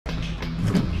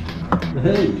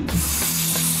Hey.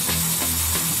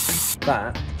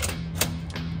 That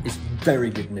is very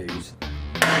good news.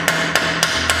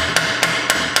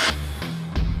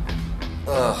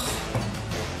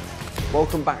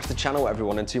 Welcome back to the channel,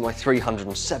 everyone, and to my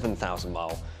 307,000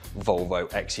 mile Volvo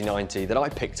XC90 that I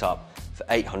picked up for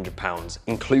 £800,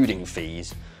 including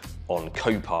fees, on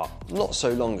Copart not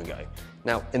so long ago.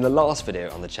 Now, in the last video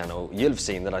on the channel, you'll have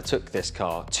seen that I took this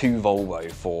car to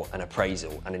Volvo for an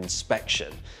appraisal and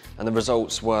inspection, and the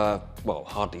results were, well,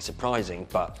 hardly surprising,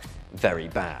 but very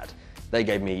bad. They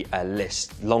gave me a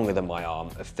list longer than my arm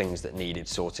of things that needed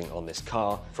sorting on this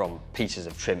car, from pieces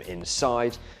of trim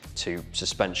inside to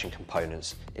suspension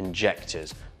components,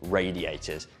 injectors,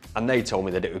 radiators, and they told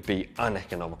me that it would be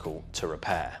uneconomical to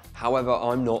repair. However,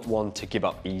 I'm not one to give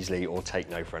up easily or take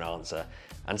no for an answer,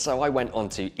 and so I went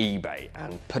onto eBay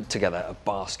and put together a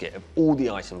basket of all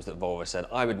the items that Volvo said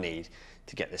I would need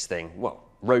to get this thing, well,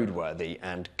 roadworthy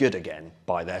and good again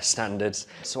by their standards.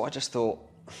 So I just thought,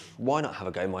 why not have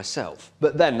a go myself?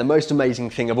 But then the most amazing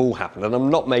thing of all happened, and I'm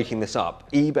not making this up.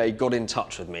 eBay got in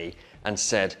touch with me and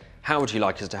said, how would you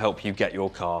like us to help you get your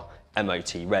car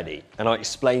MOT ready? And I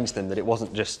explained to them that it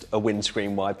wasn't just a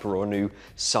windscreen wiper or a new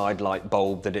side light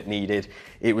bulb that it needed.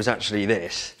 It was actually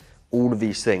this, all of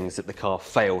these things that the car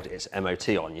failed its MOT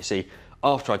on. You see,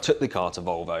 after I took the car to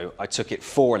Volvo, I took it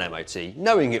for an MOT,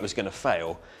 knowing it was going to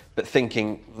fail, but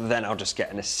thinking then I'll just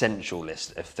get an essential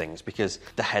list of things, because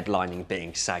the headlining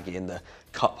being saggy and the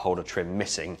cup holder trim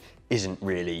missing isn't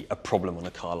really a problem on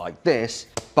a car like this,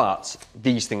 but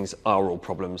these things are all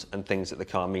problems and things that the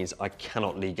car means I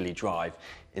cannot legally drive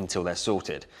until they're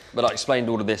sorted. But I explained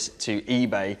all of this to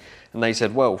eBay and they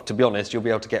said, well, to be honest, you'll be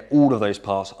able to get all of those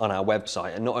parts on our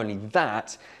website, and not only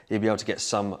that, you'll be able to get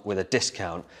some with a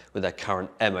discount with their current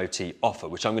MOT offer,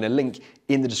 which I'm going to link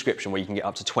in the description, where you can get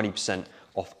up to 20%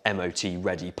 off MOT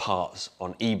ready parts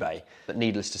on eBay. But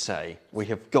needless to say, we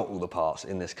have got all the parts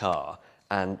in this car,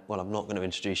 and well, I'm not going to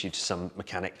introduce you to some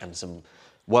mechanic and some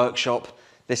workshop.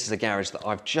 This is a garage that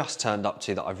I've just turned up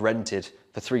to, that I've rented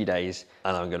for 3 days,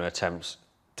 and I'm going to attempt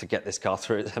to get this car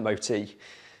through its MOT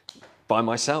by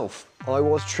myself. I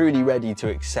was truly ready to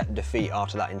accept defeat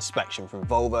after that inspection from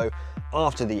Volvo,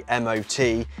 after the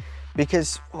MOT,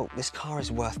 because, well, this car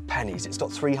is worth pennies. It's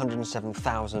got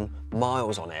 307,000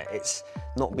 miles on it. It's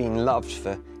not been loved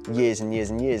for years and years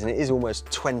and years, and it is almost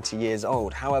 20 years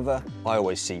old. However, I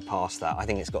always see past that. I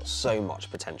think it's got so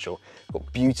much potential.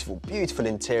 Got beautiful, beautiful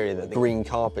interior, the green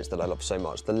carpets that I love so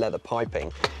much, the leather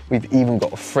piping. We've even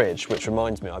got a fridge, which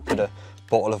reminds me, I put a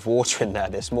bottle of water in there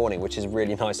this morning, which is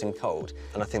really nice and cold.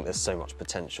 And I think there's so much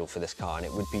potential for this car, and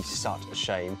it would be such a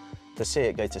shame to see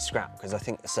it go to scrap, because I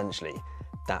think essentially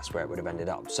that's where it would have ended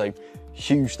up. So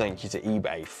huge thank you to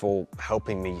eBay for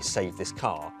helping me save this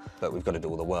car, but we've got to do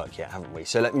all the work yet, haven't we?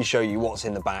 So let me show you what's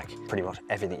in the back, pretty much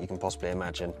everything you can possibly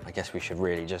imagine. I guess we should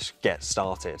really just get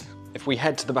started. If we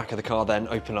head to the back of the car then,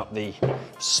 open up the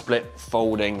split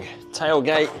folding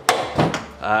tailgate,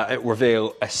 it will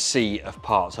reveal a sea of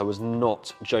parts. I was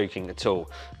not joking at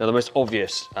all. Now, the most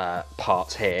obvious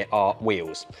parts here are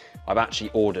wheels. I've actually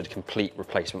ordered complete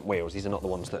replacement wheels. These are not the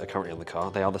ones that are currently on the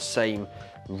car. They are the same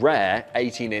rare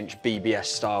 18-inch BBS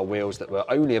style wheels that were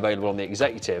only available on the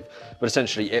Executive, but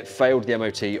essentially it failed the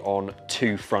MOT on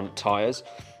 2 front tyres,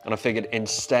 and I figured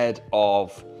instead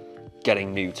of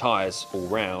getting new tyres all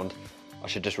round, I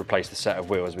should just replace the set of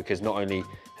wheels, because not only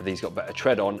have these got better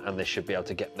tread on and this should be able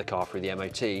to get the car through the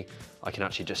MOT, I can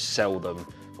actually just sell them,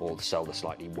 or sell the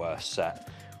slightly worse set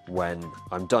when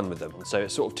I'm done with them. And so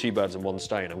it's sort of 2 birds in 1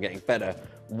 stone. I'm getting better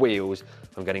wheels,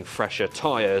 I'm getting fresher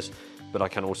tyres, but I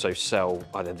can also sell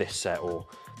either this set or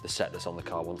the set that's on the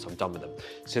car once I'm done with them.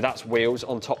 So that's wheels.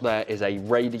 On top there is a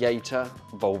radiator.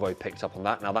 Volvo picked up on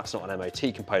that. Now that's not an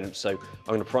MOT component, so I'm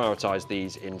going to prioritise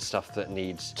these in stuff that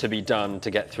needs to be done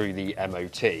to get through the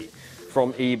MOT.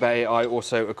 From eBay, I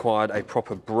also acquired a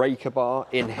proper breaker bar.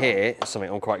 In here is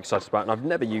something I'm quite excited about and I've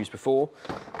never used before.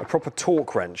 A proper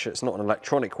torque wrench. It's not an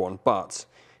electronic one, but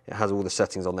it has all the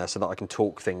settings on there so that I can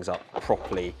torque things up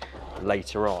properly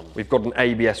later on. We've got an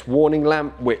ABS warning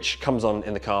lamp, which comes on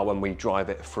in the car when we drive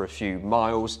it for a few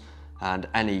miles, and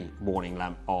any warning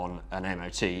lamp on an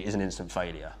MOT is an instant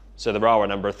failure. So there are a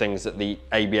number of things that the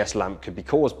ABS lamp could be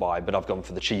caused by, but I've gone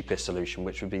for the cheapest solution,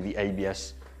 which would be the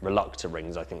ABS reluctor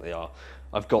rings, I think they are.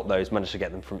 I've got those, managed to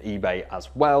get them from eBay as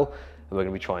well, and we're going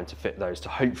to be trying to fit those to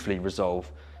hopefully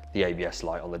resolve the ABS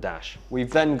light on the dash.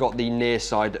 We've then got the near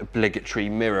side obligatory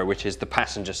mirror, which is the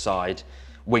passenger side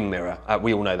wing mirror.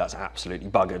 We all know that's absolutely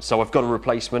buggered. So I've got a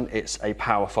replacement. It's a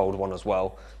power fold one as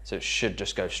well. So it should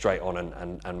just go straight on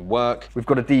and work. We've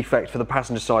got a defect for the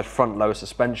passenger side front lower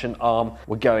suspension arm.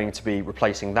 We're going to be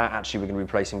replacing that. Actually, we're going to be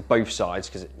replacing both sides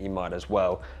because you might as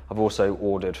well. I've also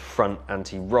ordered front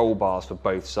anti-roll bars for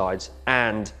both sides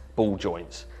and ball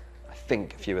joints. I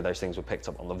think a few of those things were picked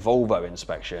up on the Volvo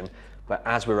inspection. But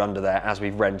as we're under there, as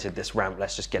we've rented this ramp,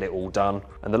 let's just get it all done.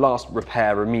 And the last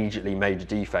repair immediately major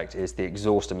defect is the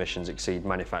exhaust emissions exceed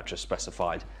manufacturer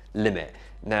specified limit.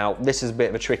 Now, this is a bit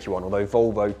of a tricky one, although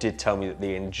Volvo did tell me that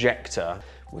the injector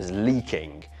was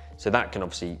leaking. So that can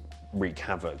obviously wreak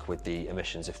havoc with the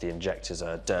emissions if the injectors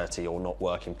are dirty or not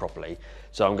working properly.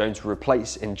 So I'm going to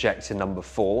replace injector number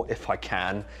 4 if I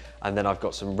can. And then I've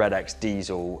got some Red X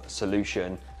diesel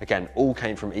solution. Again, all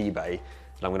came from eBay.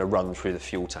 And I'm going to run through the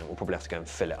fuel tank. We'll probably have to go and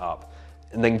fill it up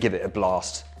and then give it a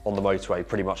blast on the motorway,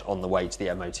 pretty much on the way to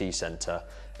the MOT centre.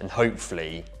 And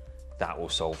hopefully that will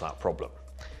solve that problem.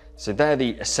 So they're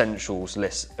the essentials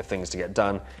list of things to get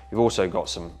done. We've also got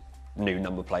some new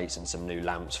number plates and some new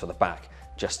lamps for the back,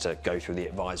 just to go through the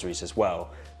advisories as well.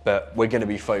 But we're going to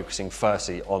be focusing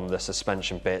firstly on the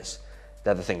suspension bits.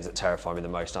 They're the things that terrify me the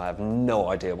most. I have no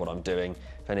idea what I'm doing.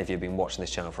 If any of you have been watching this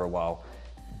channel for a while,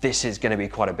 this is going to be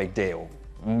quite a big deal.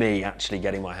 Me actually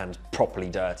getting my hands properly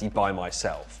dirty by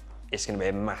myself. It's going to be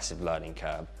a massive learning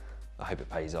curve. I hope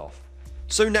it pays off.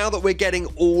 So now that we're getting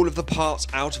all of the parts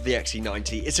out of the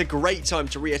XC90, it's a great time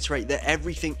to reiterate that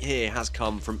everything here has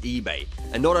come from eBay.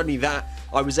 And not only that,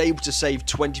 I was able to save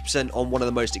 20% on one of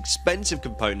the most expensive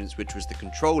components, which was the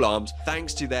control arms,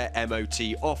 thanks to their MOT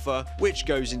offer, which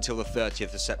goes until the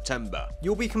 30th of September.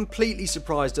 You'll be completely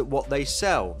surprised at what they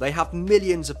sell. They have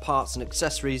millions of parts and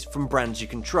accessories from brands you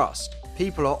can trust.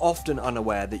 People are often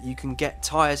unaware that you can get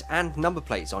tyres and number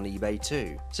plates on eBay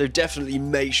too. So definitely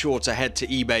make sure to head to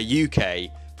eBay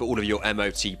UK for all of your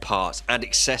MOT parts and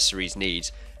accessories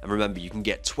needs. And remember, you can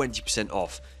get 20%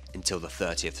 off until the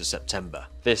 30th of September.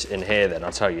 This in here then,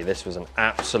 I'll tell you, this was an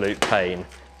absolute pain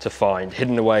to find.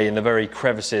 Hidden away in the very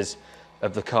crevices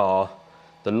of the car,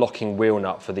 the locking wheel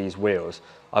nut for these wheels.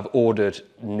 I've ordered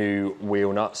new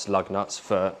wheel nuts, lug nuts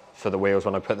for the wheels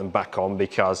when I put them back on,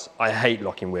 because I hate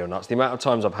locking wheel nuts. The amount of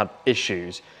times I've had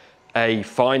issues,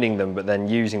 finding them but then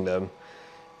using them,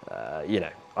 you know,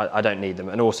 I don't need them.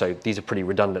 And also, these are pretty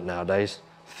redundant nowadays.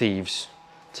 Thieves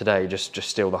today just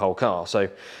steal the whole car. So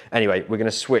anyway, we're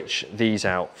going to switch these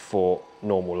out for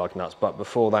normal lug nuts. But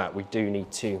before that, we do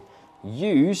need to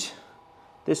use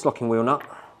this locking wheel nut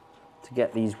to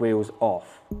get these wheels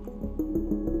off.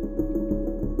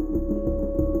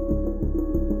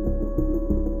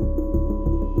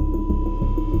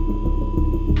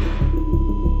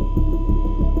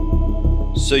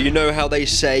 So you know how they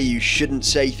say you shouldn't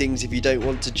say things if you don't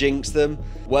want to jinx them?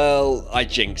 Well, I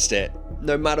jinxed it.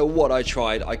 No matter what I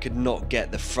tried, I could not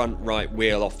get the front right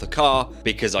wheel off the car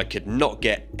because I could not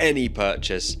get any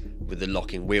purchase with the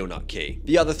locking wheel nut key.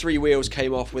 The other 3 wheels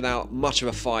came off without much of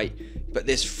a fight, but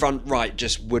this front right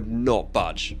just would not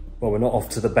budge. Well, we're not off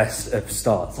to the best of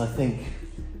starts. I think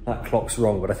that clock's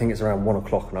wrong, but I think it's around 1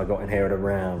 o'clock and I got in here at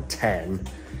around 10.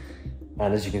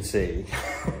 And as you can see,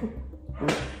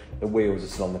 the wheels are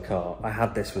still on the car. I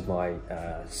had this with my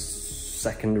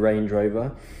second Range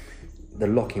Rover. The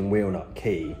locking wheel nut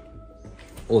key,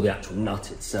 or the actual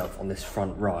nut itself on this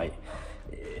front right,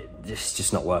 it's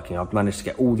just not working. I've managed to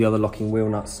get all the other locking wheel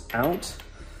nuts out,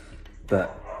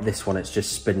 but this one, it's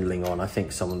just spindling on. I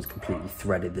think someone's completely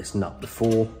threaded this nut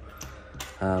before,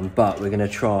 but we're gonna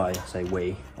try,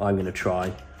 I'm gonna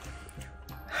try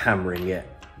hammering it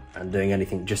and doing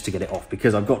anything just to get it off,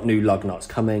 because I've got new lug nuts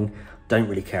coming. Don't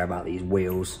really care about these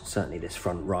wheels. Certainly this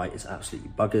front right is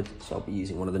absolutely buggered, so I'll be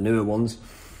using one of the newer ones.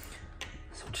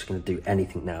 So I'm just going to do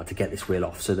anything now to get this wheel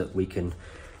off so that we can,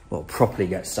 well, properly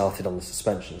get started on the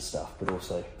suspension stuff, but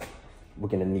also we're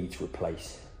going to need to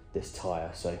replace this tyre,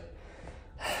 so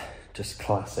just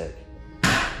classic.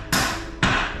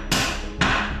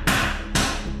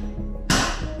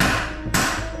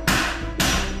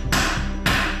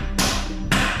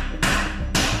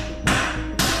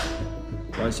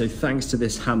 Right, so thanks to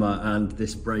this hammer and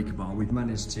this breaker bar, we've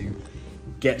managed to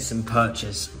get some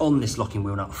purchase on this locking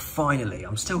wheel nut. Finally,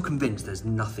 I'm still convinced there's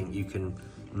nothing you can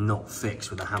not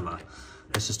fix with a hammer.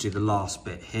 Let's just do the last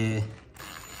bit here.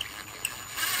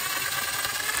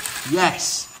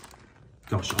 Yes!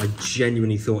 Gosh, I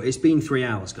genuinely thought, it's been 3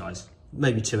 hours, guys.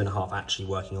 Maybe 2.5 actually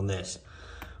working on this.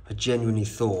 I genuinely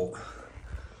thought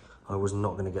I was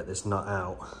not gonna get this nut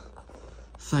out.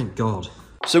 Thank God.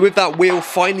 So with that wheel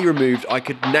finally removed, I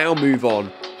could now move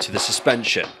on to the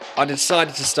suspension. I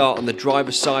decided to start on the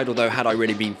driver's side, although had I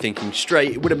really been thinking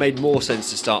straight, it would have made more sense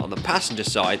to start on the passenger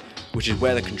side, which is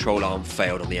where the control arm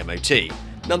failed on the MOT.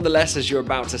 Nonetheless, as you're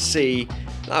about to see,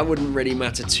 that wouldn't really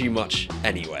matter too much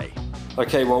anyway.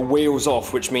 Okay, well, wheels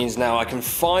off, which means now I can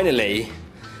finally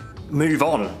move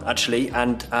on, actually,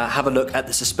 and have a look at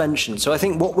the suspension. So I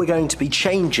think what we're going to be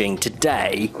changing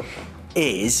today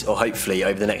is, or hopefully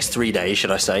over the next 3 days,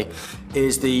 should I say,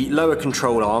 is the lower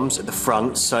control arms at the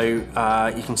front. So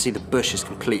you can see the bush is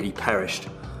completely perished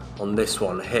on this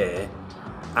one here,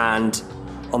 and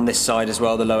on this side as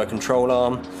well, the lower control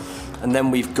arm. And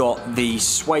then we've got the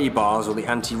sway bars, or the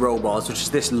anti-roll bars, which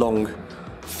is this long,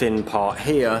 thin part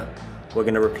here. We're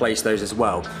going to replace those as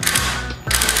well.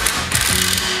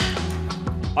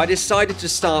 I decided to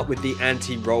start with the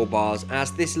anti-roll bars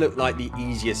as this looked like the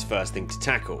easiest first thing to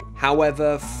tackle.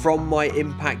 However, from my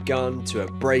impact gun to a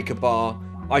breaker bar,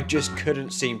 I just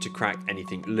couldn't seem to crack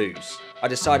anything loose. I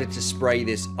decided to spray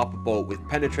this upper bolt with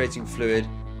penetrating fluid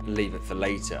and leave it for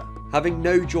later. Having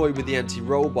no joy with the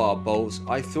anti-roll bar bolts,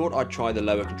 I thought I'd try the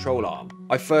lower control arm.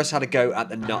 I first had a go at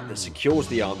the nut that secures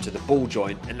the arm to the ball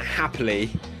joint, and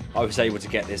happily, I was able to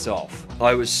get this off.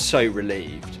 I was so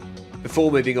relieved.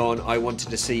 Before moving on, I wanted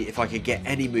to see if I could get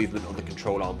any movement on the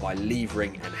control arm by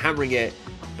levering and hammering it,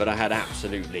 but I had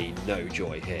absolutely no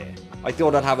joy here. I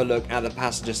thought I'd have a look at the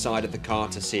passenger side of the car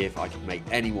to see if I could make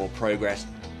any more progress.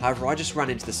 However, I just ran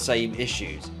into the same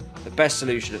issues. The best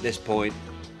solution at this point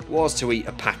was to eat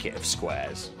a packet of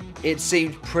squares. It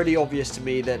seemed pretty obvious to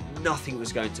me that nothing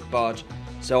was going to budge,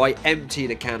 so I emptied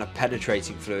a can of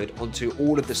penetrating fluid onto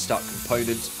all of the stuck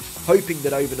components, hoping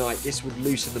that overnight this would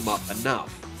loosen them up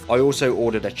enough. I also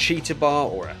ordered a cheater bar,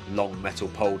 or a long metal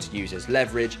pole to use as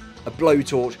leverage, a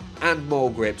blowtorch and mole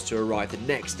grips to arrive the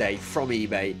next day from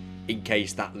eBay in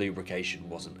case that lubrication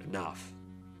wasn't enough.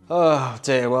 Oh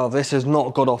dear, well this has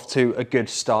not got off to a good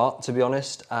start, to be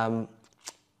honest. I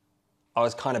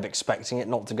was kind of expecting it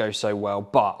not to go so well,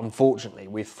 but unfortunately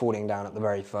we're falling down at the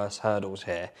very first hurdles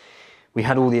here. We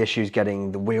had all the issues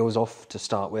getting the wheels off to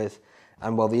start with,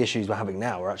 and well, the issues we're having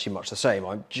now are actually much the same.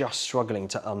 I'm just struggling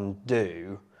to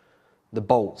undo the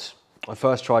bolts. I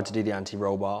first tried to do the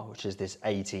anti-roll bar, which is this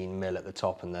 18mm at the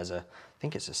top, and I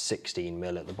think it's a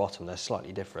 16mm at the bottom. They're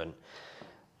slightly different.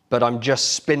 But I'm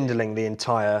just spindling the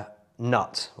entire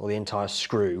nut, or the entire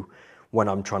screw, when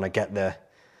I'm trying to get the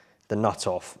nut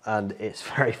off, and it's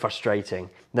very frustrating.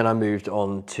 Then I moved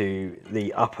on to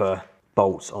the upper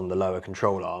bolts on the lower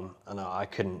control arm, and I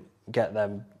couldn't get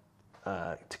them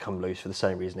to come loose for the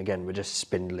same reason. Again, we're just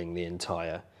spindling the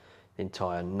entire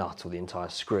nut, or the entire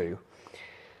screw.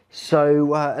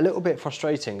 So a little bit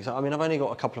frustrating. So I mean, I've only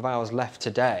got a couple of hours left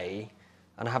today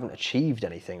and I haven't achieved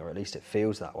anything, or at least it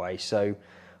feels that way. So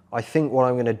I think what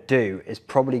I'm going to do is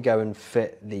probably go and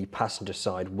fit the passenger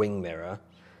side wing mirror,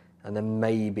 and then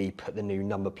maybe put the new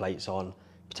number plates on,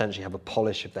 potentially have a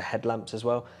polish of the headlamps as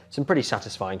well. Some pretty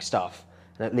satisfying stuff,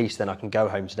 and at least then I can go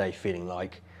home today feeling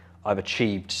like I've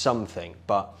achieved something.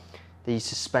 But these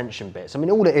suspension bits, I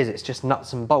mean, all it is, it's just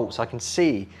nuts and bolts. I can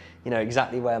see, you know,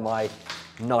 exactly where my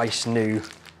nice new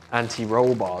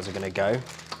anti-roll bars are going to go.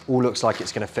 All looks like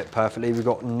it's going to fit perfectly. We've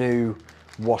got new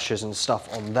washers and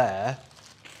stuff on there.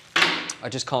 I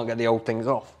just can't get the old things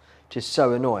off, which is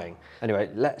so annoying.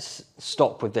 Anyway, let's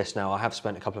stop with this now. I have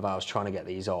spent a couple of hours trying to get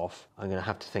these off. I'm going to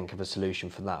have to think of a solution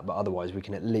for that, but otherwise we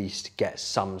can at least get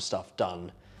some stuff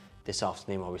done this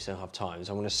afternoon while we still have time.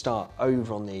 So I'm going to start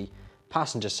over on the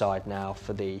passenger side now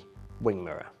for the wing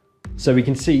mirror. So we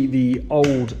can see the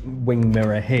old wing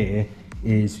mirror here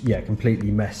is, yeah,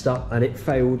 completely messed up, and it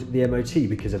failed the MOT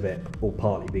because of it, or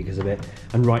partly because of it,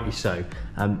 and rightly so.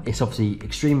 It's obviously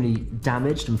extremely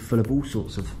damaged and full of all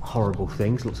sorts of horrible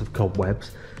things, lots of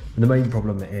cobwebs. And the main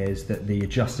problem is that the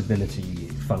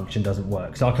adjustability function doesn't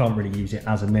work, so I can't really use it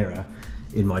as a mirror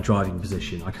in my driving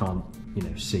position. I can't, you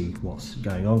know, see what's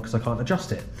going on because I can't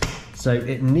adjust it. So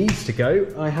it needs to go.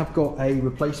 I have got a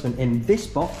replacement in this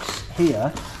box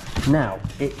here. Now,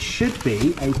 it should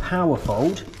be a power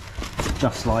fold,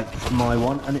 just like my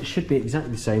one, and it should be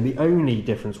exactly the same. The only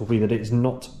difference will be that it's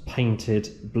not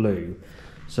painted blue.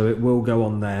 So it will go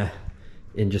on there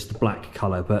in just the black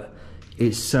colour, but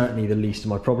it's certainly the least of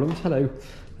my problems. Hello.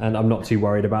 And I'm not too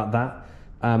worried about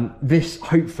that. This,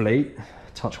 hopefully,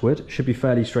 touch wood, should be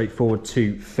fairly straightforward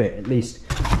to fit, at least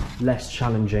less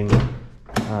challenging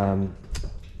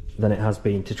than it has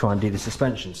been to try and do the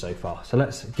suspension so far. So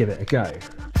let's give it a go.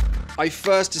 I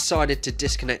first decided to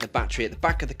disconnect the battery at the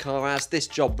back of the car, as this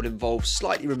job would involve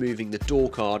slightly removing the door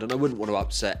card and I wouldn't want to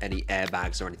upset any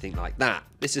airbags or anything like that.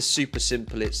 This is super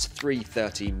simple. It's 3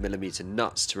 13mm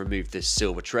nuts to remove this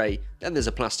silver tray, then there's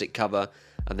a plastic cover,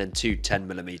 and then 2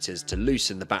 10mm to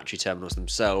loosen the battery terminals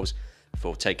themselves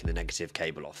before taking the negative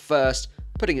cable off first,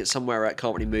 putting it somewhere where it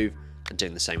can't really move, and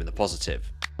doing the same with the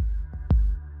positive.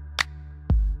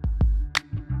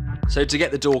 So to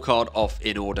get the door card off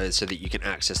in order so that you can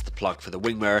access the plug for the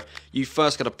wing mirror, you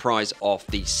first got to prise off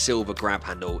the silver grab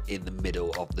handle in the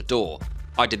middle of the door.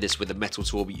 I did this with a metal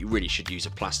tool, but you really should use a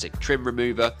plastic trim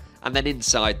remover, and then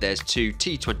inside there's 2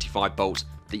 T25 bolts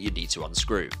that you need to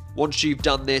unscrew. Once you've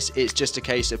done this, it's just a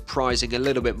case of prising a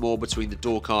little bit more between the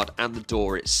door card and the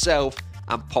door itself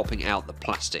and popping out the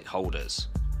plastic holders.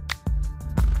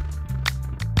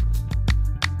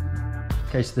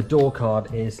 Okay, so the door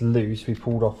card is loose. We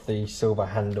pulled off the silver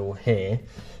handle here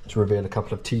to reveal a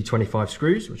couple of T25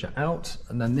 screws, which are out,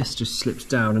 and then this just slips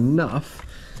down enough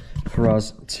for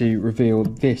us to reveal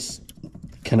this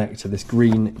connector, this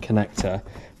green connector,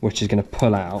 which is going to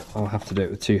pull out. I'll have to do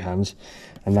it with 2 hands,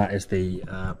 and that is the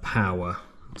power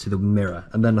to the mirror.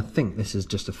 And then I think this is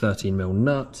just a 13mm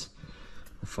nut.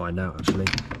 We'll find out actually.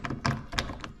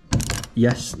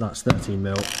 Yes, that's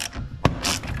 13mm.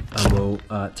 And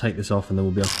we'll take this off, and then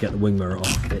we'll be able to get the wing mirror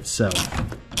off itself.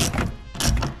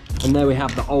 And there we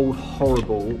have the old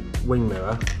horrible wing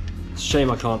mirror. It's a shame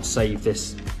I can't save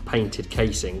this painted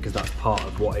casing, because that's part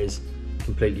of what is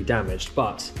completely damaged.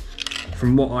 But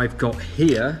from what I've got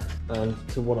here and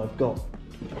to what I've got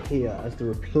here as the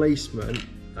replacement,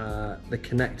 the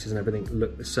connectors and everything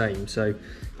look the same. So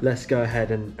let's go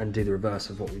ahead and do the reverse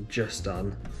of what we've just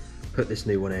done. Put this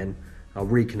new one in, I'll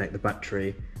reconnect the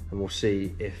battery, and we'll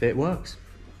see if it works.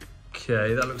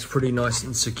 Okay, that looks pretty nice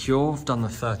and secure. I've done the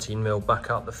 13mm back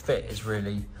up. The fit is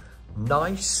really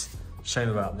nice. Shame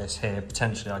about this here.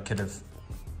 Potentially I could have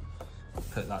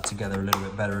put that together a little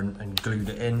bit better and glued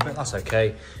it in, but that's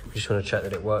okay. We just want to check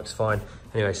that it works fine.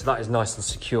 Anyway, so that is nice and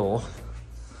secure.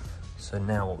 So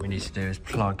now what we need to do is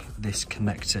plug this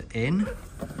connector in.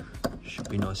 Should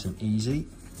be nice and easy.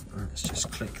 Let's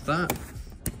just click that.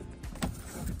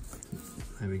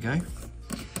 There we go.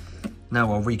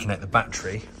 Now I'll reconnect the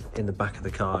battery in the back of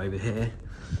the car over here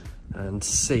and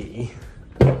see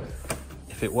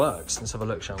if it works. Let's have a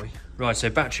look, shall we? Right, so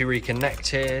battery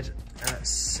reconnected. Let's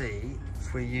see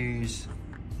if we use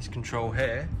this control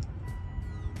here.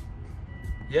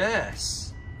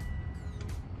 Yes!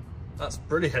 That's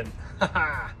brilliant.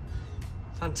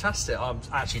 Fantastic. I'm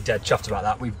actually dead chuffed about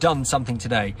that. We've done something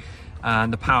today.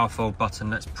 And the power fold button,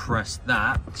 let's press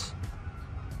that.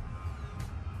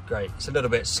 Great. It's a little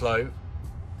bit slow,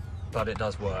 but it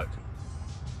does work.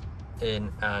 In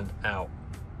and out.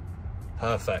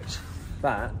 Perfect.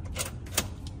 That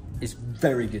is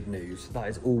very good news. That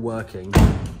is all working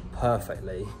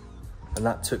perfectly. And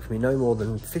that took me no more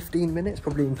than 15 minutes,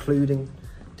 probably including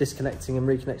disconnecting and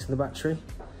reconnecting the battery.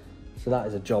 So that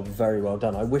is a job very well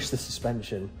done. I wish the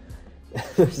suspension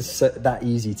was that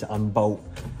easy to unbolt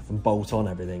and bolt on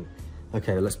everything.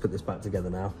 Okay, let's put this back together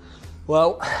now.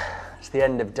 Well, it's the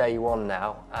end of day one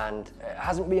now, and it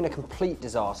hasn't been a complete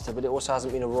disaster, but it also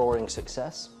hasn't been a roaring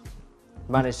success.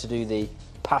 Managed to do the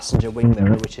passenger wing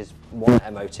mirror, which is one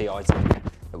MOT item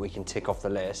that we can tick off the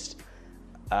list,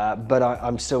 but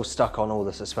I'm still stuck on all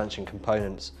the suspension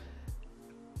components.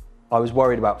 I was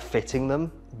worried about fitting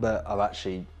them, but I've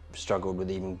actually struggled with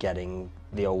even getting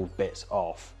the old bits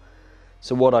off.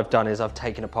 So what I've done is I've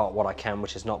taken apart what I can,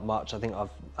 which is not much. I think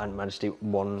I've managed to do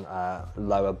one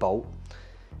lower bolt,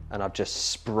 and I've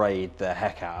just sprayed the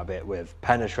heck out of it with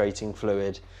penetrating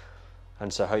fluid.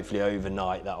 And so hopefully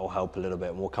overnight that will help a little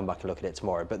bit, and we'll come back and look at it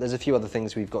tomorrow. But there's a few other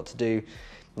things we've got to do.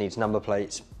 Needs number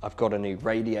plates. I've got a new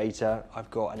radiator. I've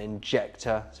got an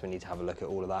injector, so we need to have a look at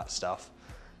all of that stuff.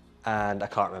 And I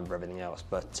can't remember everything else,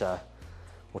 but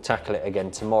we'll tackle it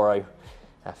again tomorrow.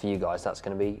 For you guys, that's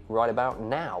going to be right about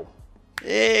now.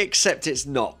 Except it's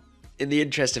not. In the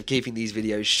interest of keeping these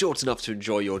videos short enough to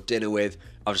enjoy your dinner with,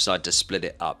 I've decided to split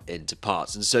it up into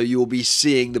parts. And so you'll be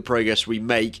seeing the progress we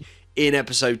make in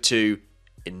episode 2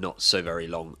 in not so very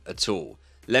long at all.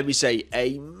 Let me say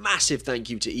a massive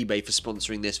thank you to eBay for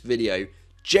sponsoring this video.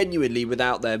 Genuinely,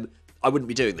 without them, I wouldn't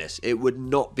be doing this. It would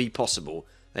not be possible.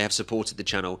 They have supported the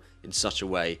channel in such a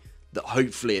way that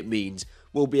hopefully it means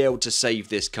we'll be able to save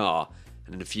this car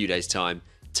and in a few days' time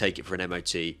take it for an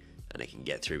MOT and it can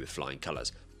get through with flying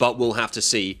colours. But we'll have to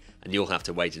see, and you'll have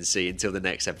to wait and see until the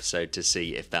next episode to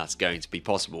see if that's going to be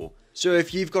possible. So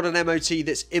if you've got an MOT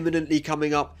that's imminently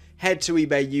coming up, head to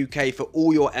eBay UK for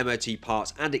all your MOT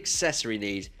parts and accessory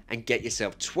needs and get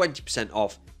yourself 20%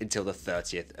 off until the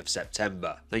 30th of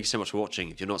September. Thank you so much for watching.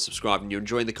 If you're not subscribed and you're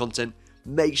enjoying the content,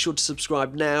 make sure to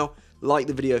subscribe now, like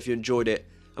the video if you enjoyed it,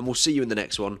 and we'll see you in the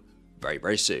next one very,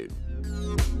 very soon.